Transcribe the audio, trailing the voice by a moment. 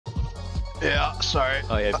Yeah, sorry.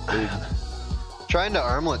 Oh yeah, food. Trying to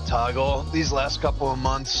armlet toggle these last couple of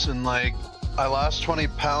months, and like I lost 20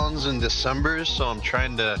 pounds in December, so I'm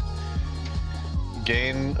trying to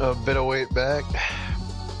gain a bit of weight back.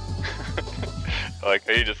 Like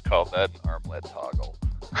how you just called that an armlet toggle.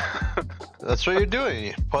 That's what you're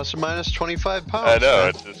doing. Plus or minus 25 pounds. I know, man.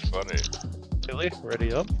 it's just funny. Billy,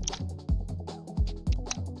 ready up?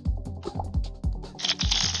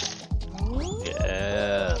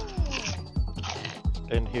 Yeah.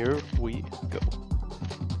 And here we go.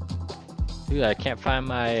 Dude, I can't find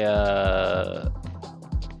my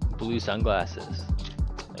blue sunglasses.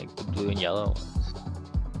 Like the blue and yellow ones.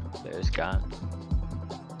 They're just gone.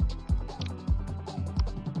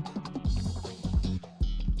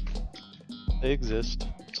 They exist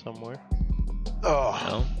somewhere. Oh,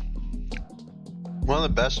 No? one of the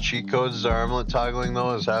best cheat codes to armlet toggling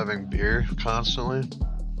though is having beer constantly.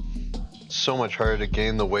 It's so much harder to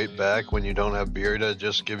gain the weight back when you don't have beer to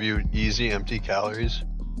just give you easy empty calories.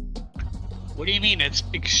 What do you mean? It's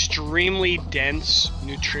extremely dense,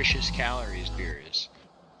 nutritious calories, beer is.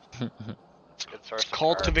 It's a good source of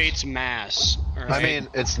Cultivates mass. All right? I mean,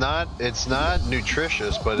 it's not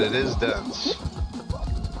nutritious, but it is dense.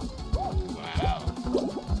 Wow.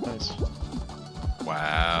 Nice.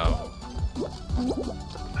 Wow.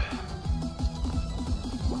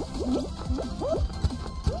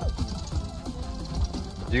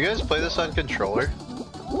 Do you guys play this on controller?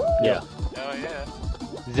 Yeah. carbs. Oh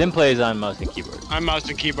yeah. Zim plays on mouse and keyboard. I'm mouse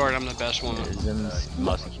and keyboard. I'm the best one. Zim's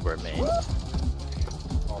mouse and keyboard main.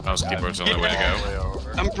 Mouse keyboard's the only way to go. Way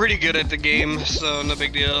over. I'm pretty good at the game, so no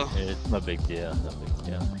big deal. It's no big deal. No big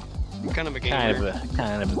deal. I'm kind of a gamer.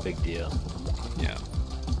 Kind of a big deal. Yeah.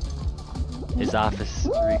 His office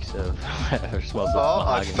reeks of or smells of Oh,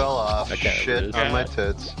 I mahogany. fell off. That kind of Shit is. on my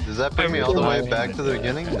tits. Does that bring me all the way back to the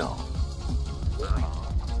beginning? No.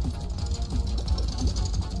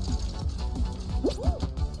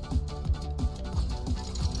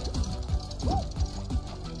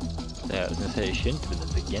 Yeah, I was gonna say it shouldn't have been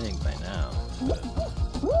the beginning by now.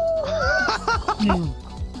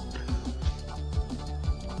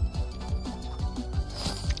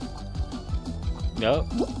 Nope.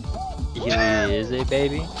 He is a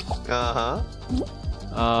baby. Uh-huh.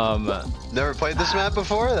 Never played this map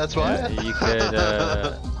before? That's why? Yeah, you could,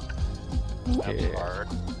 That's here. hard.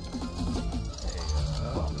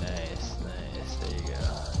 Oh, nice, nice. There you go.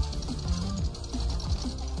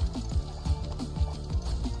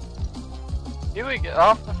 You would get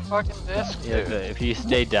off the fucking disc, Yeah, dude. but if you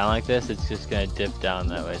stay down like this, it's just gonna dip down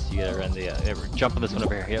that way. So you gotta run the jump on this one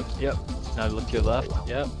over here. Yep, yep. Now look to your left.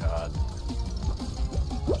 Yep, God.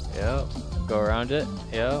 yep. Go around it.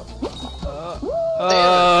 Yep.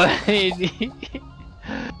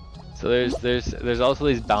 So there's also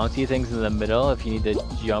these bouncy things in the middle. If you need to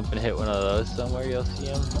jump and hit one of those somewhere, you'll see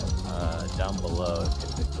them down below.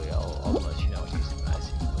 Typically, I'll let you know when you see them.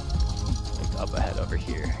 Like up ahead over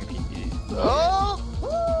here. If you need. Oh!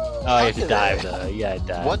 Oh, you have to dive though. You gotta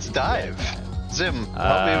dive. What's dive? Zim,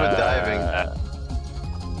 help me with diving.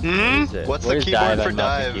 Hmm? What's the Where's keyboard dive for on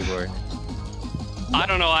mouse and dive? keyboard? I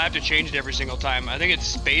don't know. I have to change it every single time. I think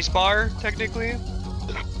it's spacebar technically.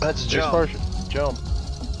 That's Jump. jump. Jump.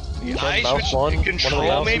 You I mouse switched one, to one of the control,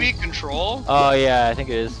 mouses. maybe control. Oh yeah, I think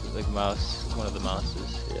it is like mouse, one of the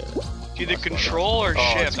mouses. Yeah. It's either control or Oh,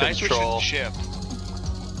 shift. it's I switched control. to shift.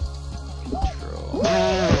 Control.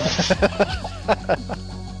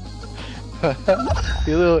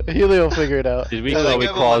 Helio will figure it out. Did we I call think we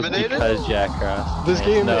I'm called eliminated? because Jack crossed? This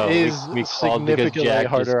game No, is we called because significantly Jack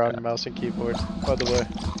harder just on mouse and keyboard, by the way.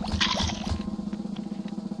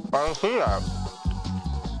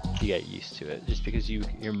 You get used to it just because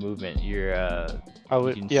your movement, your I you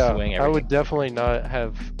would, can yeah, swing I everything. would definitely not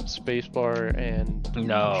have spacebar and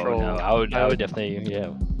control. No, I would definitely, yeah.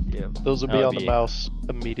 Those would That be would on the be- mouse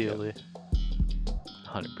immediately.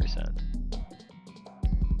 100%.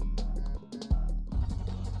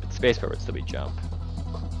 But spacebar would still be jump.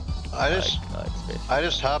 I I just like spacebar. I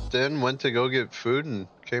just hopped in, went to go get food, and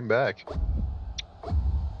came back.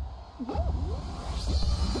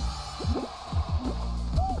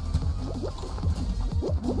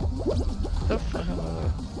 The fuck?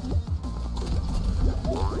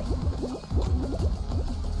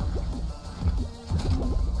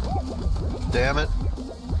 Damn it.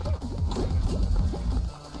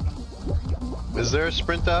 Is there a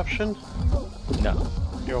sprint option? No.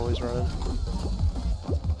 You're always running.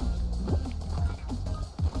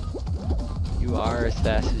 You are as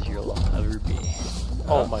fast as you'll ever be.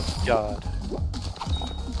 Oh my god.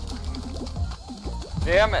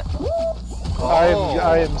 Damn it!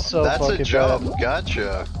 I am so That's fucking a jump. bad.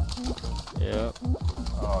 Gotcha. Yep.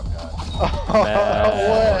 Oh god. What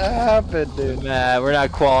happened, dude? Matt, we're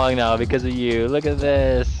not qualifying now because of you. Look at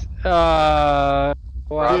this. Brother.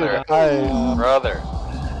 Brother.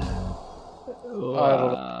 I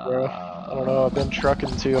don't know, bro. I don't know. I've been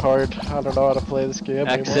trucking too hard. I don't know how to play this game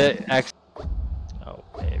anymore. Exit. Exit. Oh,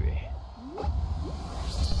 baby.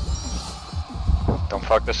 Don't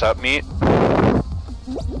fuck this up, meat.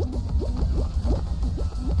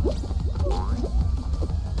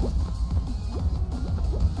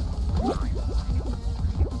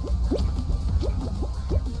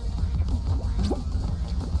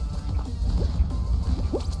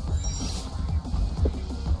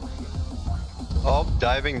 Oh,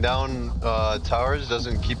 diving down towers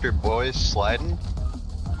doesn't keep your boys sliding?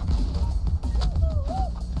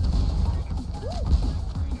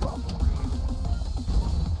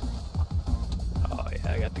 Oh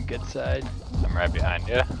yeah, I got the good side. I'm right behind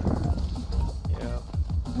you. Yeah.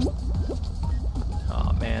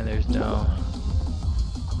 Oh man, there's no.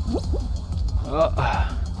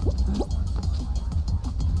 Oh.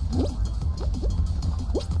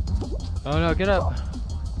 Oh no, get up.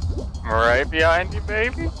 I'm right behind you,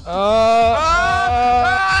 baby. Oh.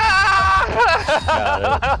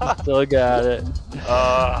 Got it. Still got it.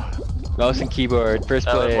 Mouse and keyboard, first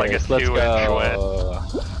That was place. like a Let's 2-inch go.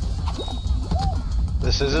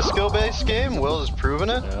 This is a skill-based game. Will has proven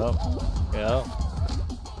it. Yep.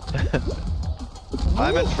 Yep.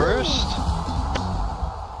 I'm in first.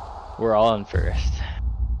 We're all in first.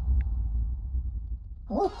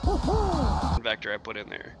 Vector I put in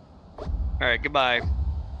there. Alright, goodbye.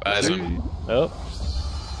 Bye, son. Oh.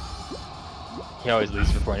 He always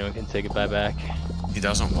leaves before anyone can say goodbye back. He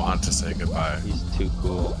doesn't want to say goodbye. He's too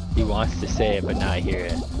cool. He wants to say it, but not hear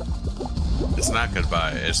it. It's not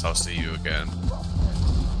goodbye, it's I'll see you again.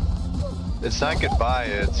 It's not goodbye,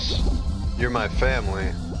 it's you're my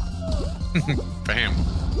family. Bam.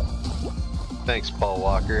 Thanks, Paul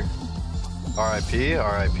Walker. R.I.P.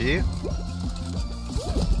 R.I.P.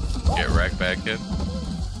 Get wrecked back in.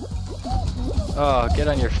 Oh, get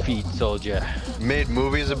on your feet, soldier. Made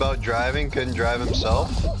movies about driving, couldn't drive himself.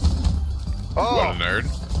 What a Oh, nerd.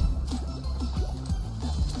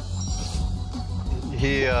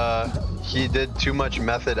 he did too much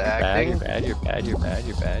method acting. Bad, you're bad, you're bad,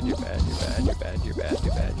 you're bad, you're bad, you're bad, you're bad, you're bad,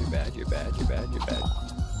 you're bad, you're bad, you're bad, you're bad, you're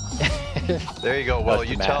bad. There you go. Well,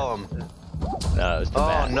 you tell him. No, it was to Oh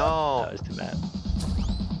Matt. no. That was to Matt.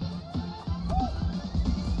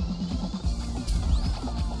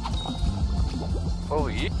 Oh,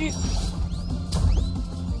 yeet.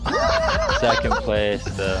 Second place,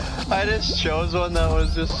 though. I just chose one that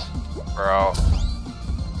was just Bro.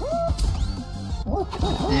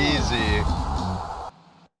 easy.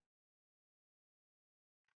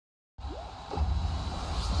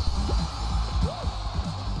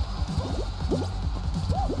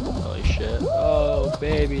 Holy shit. Oh,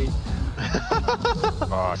 baby.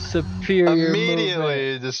 Fuck. Superior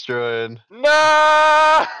Immediately destroyed.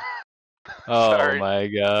 No! Oh Sorry. my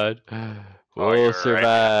god. Oh, We'll you're right.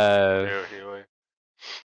 survive. Ew, Huey.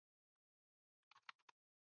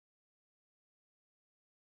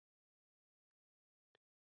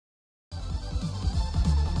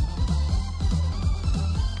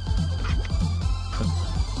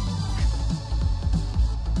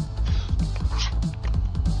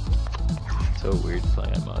 So weird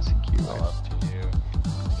playing on mouse and keyboard. Up to you.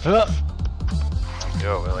 Huh! Don't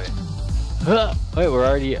do it, Willie. Huh! Wait, we're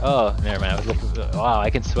already. Oh, never mind. I was looking. Wow, I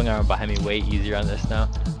can swing around behind me way easier on this now.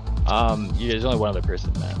 There's only one other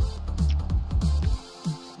person, man.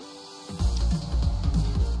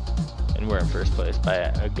 And we're in first place by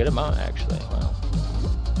a good amount, actually. Wow.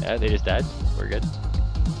 Yeah, they just died. We're good.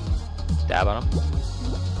 Dab on them.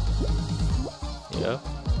 Yep.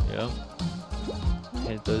 Yep.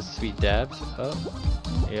 Hit those sweet dabs.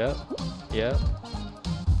 Oh. Yep. Yep.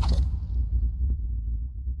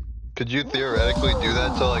 Could you theoretically do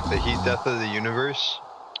that to like the heat death of the universe?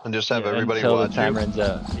 And just have Yeah, everybody until watch the time you? runs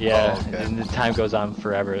out. Yeah, Oh, okay. and the time goes on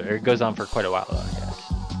forever, or it goes on for quite a while, though,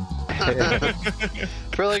 I guess.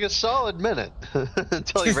 For like a solid minute.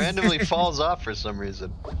 Until he randomly falls off for some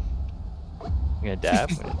reason. I'm gonna dab.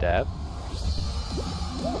 I'm gonna dab.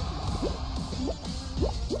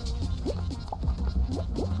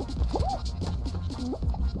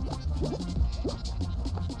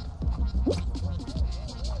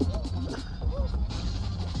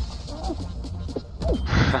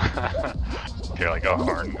 Hear like a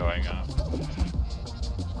horn going off.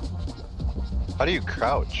 How do you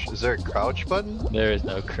crouch? Is there a crouch button? There is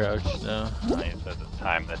no crouch, no. I use the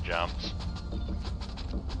time that jumps.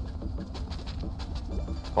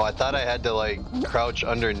 Well, I thought I had to like crouch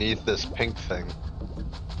underneath this pink thing.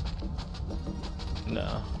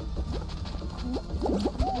 No.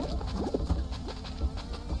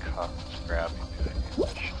 Cuffs grabbing me. I hate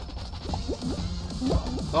this shit.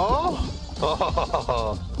 Oh!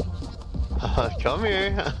 Oh! Come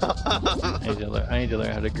here. I need to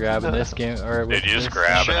learn how to grab in this game. Or Dude, you just this-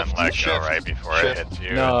 grab it and Shift, let go shift, right before shift. it hits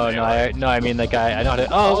you. No, and no, you're I mean like I know how to.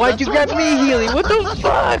 Oh, Oh, why'd you that's grab me, Healy? What the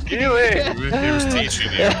fuck? Healy! He was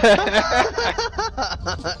teaching you.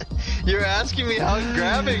 You're asking me how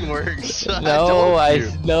grabbing works. No, I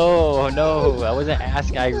told you. no, I wasn't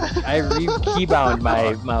asking. I keybound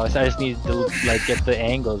my mouse. I just needed to like get the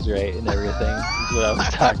angles right and everything. Is what I was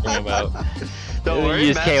talking about. Don't You worry,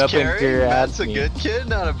 just Matt's came up and caring. Matt's a me. good kid,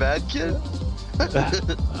 not a bad kid.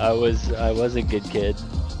 I was a good kid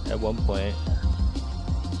at one point.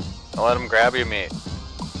 Don't let him grab you, mate.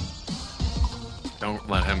 Don't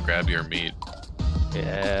let him grab your meat.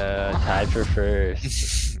 Yeah, tied for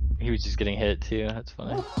first. He was just getting hit too. That's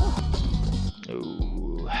funny.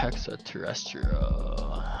 Ooh,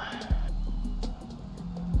 hexaterrestrial.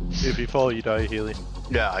 If you fall, you die, Healy.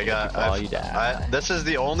 Yeah, I got. fall, you die. This is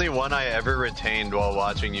the only one I ever retained while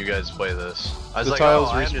watching you guys play this. I was The like, tiles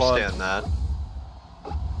oh, I respawn. understand that.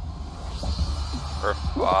 We're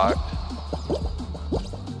fucked.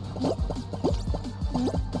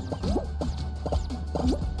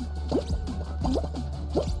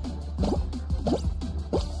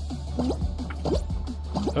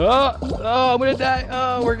 Oh, I'm gonna die.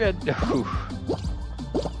 Oh, we're good.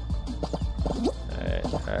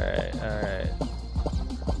 Alright.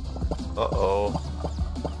 Uh-oh.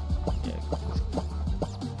 Yeah,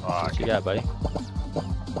 Fuck. what you got, buddy?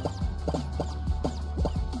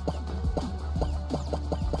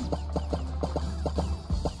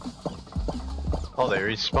 Oh, they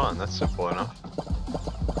respawn. That's simple enough.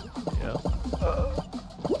 Yeah.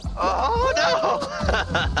 Oh,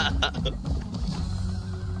 no!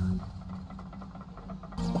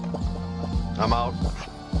 I'm out.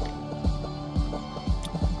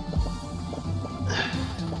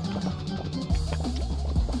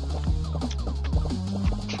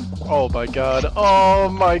 Oh my god. Oh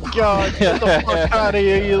my god. Get the fuck out of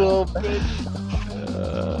here, you little bitch.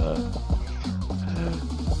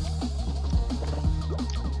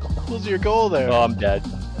 What's your goal there? Oh, I'm dead.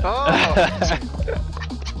 Oh!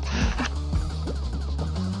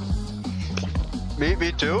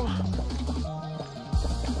 Me too?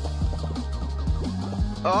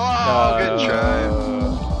 Oh, good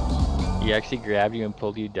try. He actually grabbed you and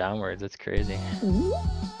pulled you downwards. That's crazy.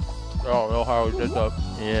 I don't know how he did that.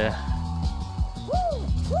 Yeah.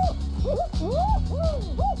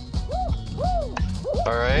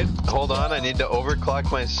 Alright, hold on. I need to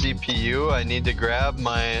overclock my CPU. I need to grab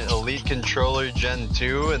my Elite Controller Gen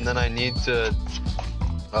 2, and then I need to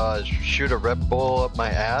shoot a Red Bull up my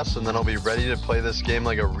ass, and then I'll be ready to play this game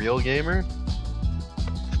like a real gamer.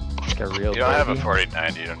 Like a real You don't have a baby.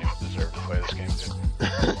 4090, you don't even deserve to play this game, dude.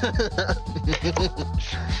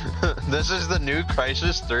 This is the new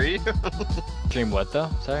Crisis 3? Stream what though?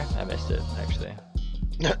 Sorry, I missed it actually.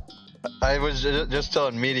 I was just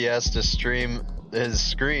telling Meaty has to stream his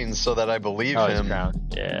screen so that I believe Oh, his him. crown.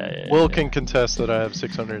 Yeah. Will can contest that I have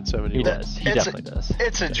 670. He does. He It's definitely does.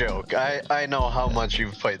 It's a joke. I know how much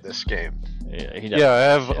you've played this game. Yeah, he Yeah, I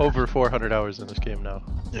have does. over 400 hours in this game now.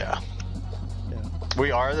 Yeah. Yeah.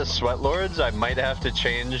 We are the Sweat Lords. I might have to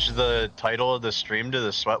change the title of the stream to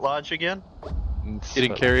the Sweat Lodge again.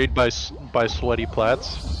 Getting carried by sweaty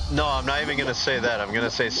plats. No, I'm not even gonna say that. I'm gonna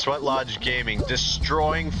say Sweat Lodge Gaming,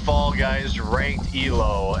 destroying Fall Guys ranked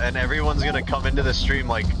elo, and everyone's gonna come into the stream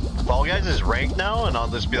like, Fall Guys is ranked now? And I'll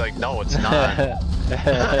just be like, no, it's not.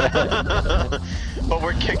 But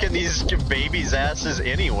we're kicking these babies' asses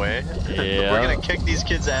anyway. Yeah. We're gonna kick these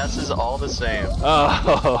kids' asses all the same.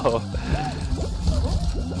 Oh.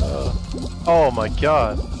 Oh my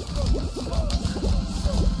god.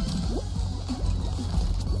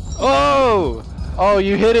 Oh! Oh,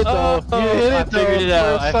 you hit it though. You hit it though. I figured it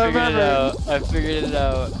out. First time ever. I figured it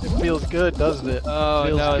out. It feels good, doesn't it? Oh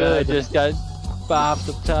Feels no, good. I just got bopped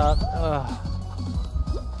up top. Oh.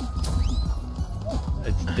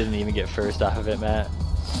 It didn't even get first off of it, Matt.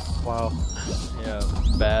 Wow. Yeah,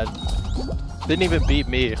 bad. Didn't even beat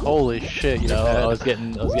me. Holy shit, you No, know. I was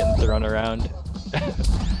getting thrown around.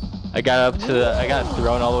 I got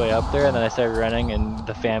thrown all the way up there, and then I started running, and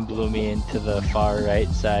the fan blew me into the far right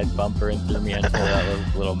side bumper and threw me into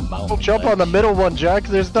that little mountain. Don't jump on the middle one, Jack.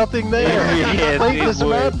 There's nothing there. Yeah, You've played dude, this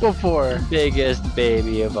we're- map before. Biggest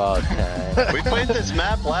baby of all time. We played this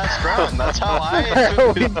map last round. That's how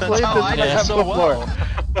I. We that's played how this I did map so well.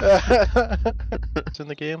 It's in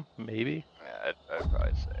the game, maybe. Yeah, I'd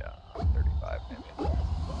probably say 35 maybe.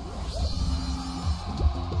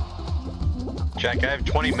 Jack, I have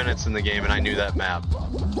 20 minutes in the game and I knew that map.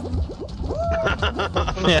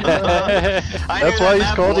 That's why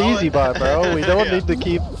he's called Easy Bot, bro. We don't need to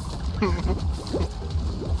keep.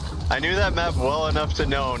 I knew that map well enough to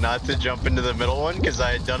know not to jump into the middle one because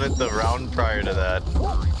I had done it the round prior to that.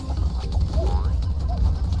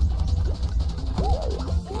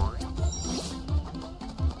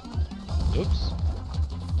 Oops.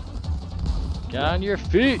 Get on your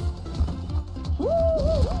feet.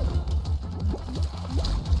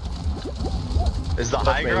 Is the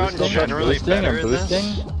high ground boosting, generally boosting, better or in this?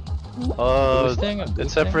 boosting? Boosting, or Except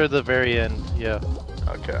boosting? for the very end, yeah.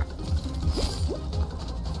 Okay.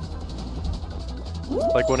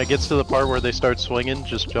 Like when it gets to the part where they start swinging,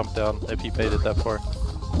 just jump down if you made it that far.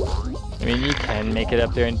 I mean, you can make it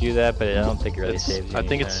up there and do that, but I don't think it really saves you. I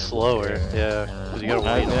think it's slower, yeah, because you gotta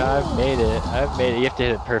wait. I've made it. I've made it. You have to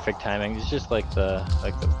hit it perfect timing. It's just like the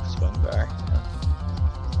swing bar.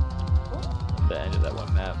 The end of that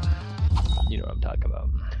one map. You know what I'm talking about.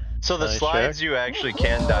 So the Nice slides you actually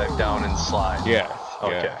can dive down and slide. Yes.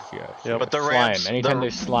 Okay. Yes. But the slime. ramps, Anytime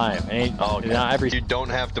there's slime. Oh, okay. Not every. You don't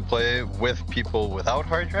have to play with people without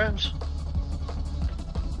hard drives?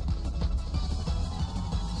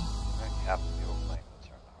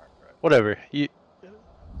 Whatever.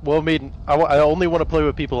 Well, I mean, I only want to play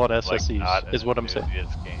with people on SSCs, is what I'm saying.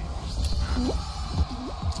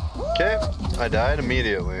 Okay, I died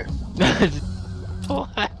immediately.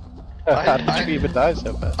 What? How did you even die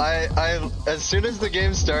so fast? As soon as the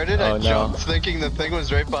game started, I jumped thinking the thing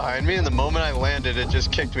was right behind me, and the moment I landed, it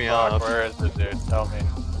just kicked me off. Where is it, dude? Tell me.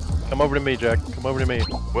 Come over to me, Jack. Come over to me.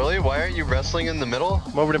 Willie, why aren't you wrestling in the middle?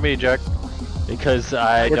 Come over to me, Jack. Because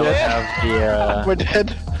I don't have the. We're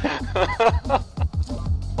dead.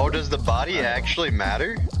 Oh, does the body actually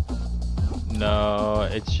matter? No,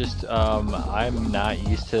 it's just I'm not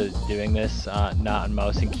used to doing this, not on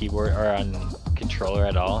mouse and keyboard or on controller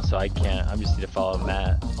at all, so I can't. I'm just need to follow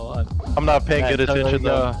Matt. Hold on. I'm not paying good attention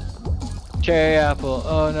though. Cherry apple.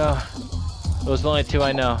 Oh no. Those are the only two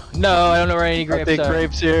I know. No, I don't know where any grapes I think are.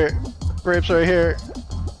 grapes here. Grapes right here.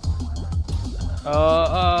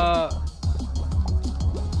 I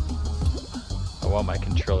want my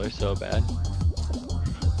controller so bad.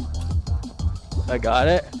 I got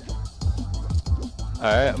it.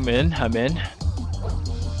 Alright, I'm in.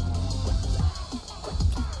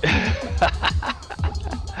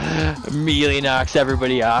 Immediately knocks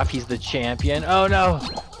everybody off. He's the champion. Oh no!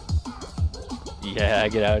 Yeah,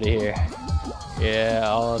 get out of here. Yeah,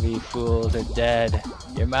 all of you fools are dead.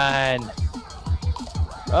 You're mine.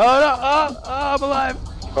 Oh no! Oh, I'm alive!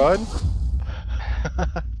 Fun.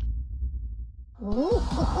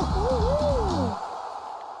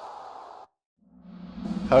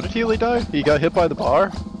 How did Healy die? He got hit by the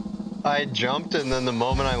bar? I jumped, and then the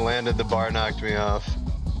moment I landed, the bar knocked me off.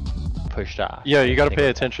 Pushed off. Yeah, you gotta pay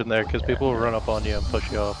attention there, because people will run up on you and push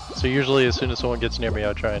you off. So usually as soon as someone gets near me,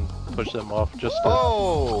 I try and push them off, just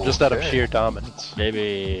out of sheer dominance.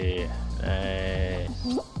 Baby. Nice.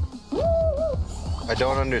 I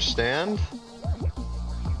don't understand.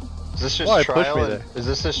 Is this just is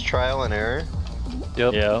this just trial and error?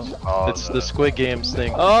 Yep. Yeah. It's the Squid Games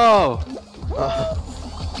thing. Oh!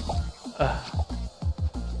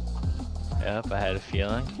 Yep, I had a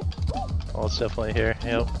feeling. Oh, it's definitely here.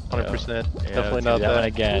 Yep, 100%. Yeah, Definitely not that one that.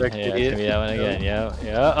 again. Correct Yeah, it's idiot. gonna be that one again. Yeah,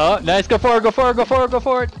 yeah. Oh, nice. Go forward. Go forward. Go forward. Go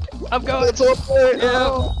forward. I'm going. It's up there.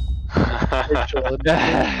 Yeah.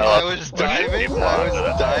 I was diving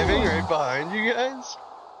right behind you guys.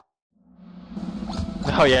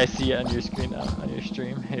 Oh yeah, I see it on your screen now, on your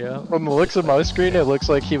stream. Yeah. From the looks of my screen, it looks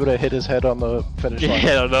like he would have hit his head on the finish line.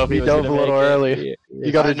 Yeah, I don't know if he he was dove a gonna little make it. early.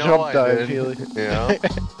 You got to jump dive, Healy. Yeah.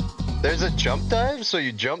 There's a jump dive, so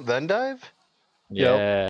you jump then dive? Yeah.